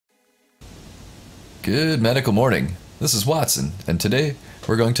Good medical morning. This is Watson, and today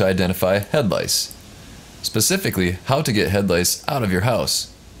we're going to identify head lice. Specifically, how to get head lice out of your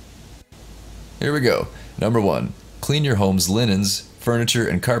house. Here we go. Number 1. Clean your home's linens, furniture,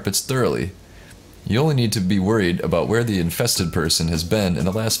 and carpets thoroughly. You only need to be worried about where the infested person has been in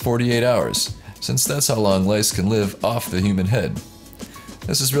the last 48 hours, since that's how long lice can live off the human head.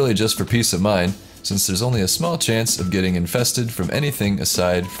 This is really just for peace of mind, since there's only a small chance of getting infested from anything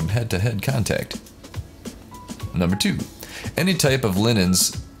aside from head-to-head contact. Number 2. Any type of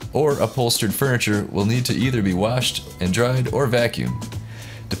linens or upholstered furniture will need to either be washed and dried or vacuumed,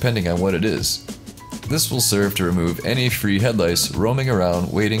 depending on what it is. This will serve to remove any free head lice roaming around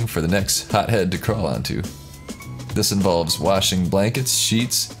waiting for the next hot head to crawl onto. This involves washing blankets,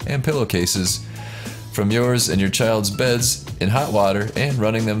 sheets, and pillowcases from yours and your child's beds in hot water and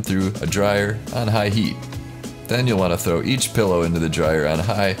running them through a dryer on high heat. Then you'll want to throw each pillow into the dryer on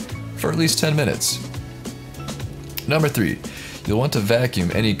high for at least 10 minutes. Number 3. You'll want to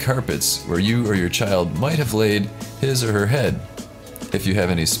vacuum any carpets where you or your child might have laid his or her head. If you have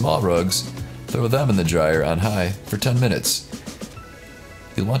any small rugs, throw them in the dryer on high for 10 minutes.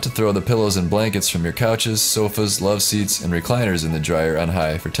 You'll want to throw the pillows and blankets from your couches, sofas, love seats, and recliners in the dryer on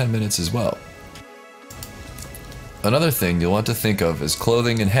high for 10 minutes as well. Another thing you'll want to think of is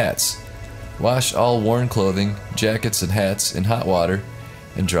clothing and hats. Wash all worn clothing, jackets, and hats in hot water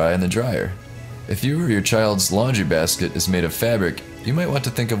and dry in the dryer. If you or your child's laundry basket is made of fabric, you might want to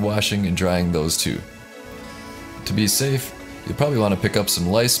think of washing and drying those too. To be safe, you'll probably want to pick up some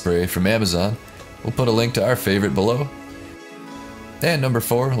lice spray from Amazon. We'll put a link to our favorite below. And number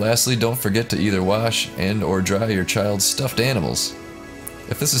 4, lastly, don't forget to either wash and or dry your child's stuffed animals.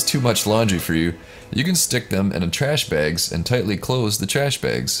 If this is too much laundry for you, you can stick them in trash bags and tightly close the trash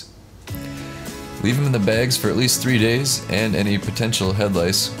bags. Leave them in the bags for at least 3 days and any potential head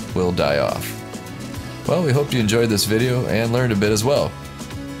lice will die off. Well, we hope you enjoyed this video and learned a bit as well.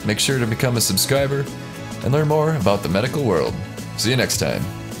 Make sure to become a subscriber and learn more about the medical world. See you next time.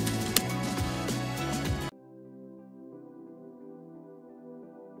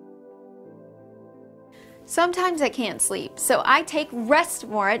 Sometimes I can't sleep, so I take Rest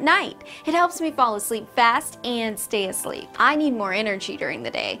More at night. It helps me fall asleep fast and stay asleep. I need more energy during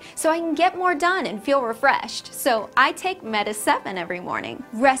the day, so I can get more done and feel refreshed. So I take Meta 7 every morning.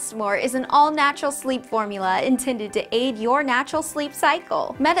 Rest More is an all-natural sleep formula intended to aid your natural sleep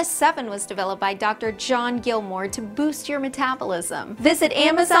cycle. Meta 7 was developed by Dr. John Gilmore to boost your metabolism. Visit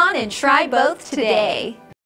Amazon and try both today.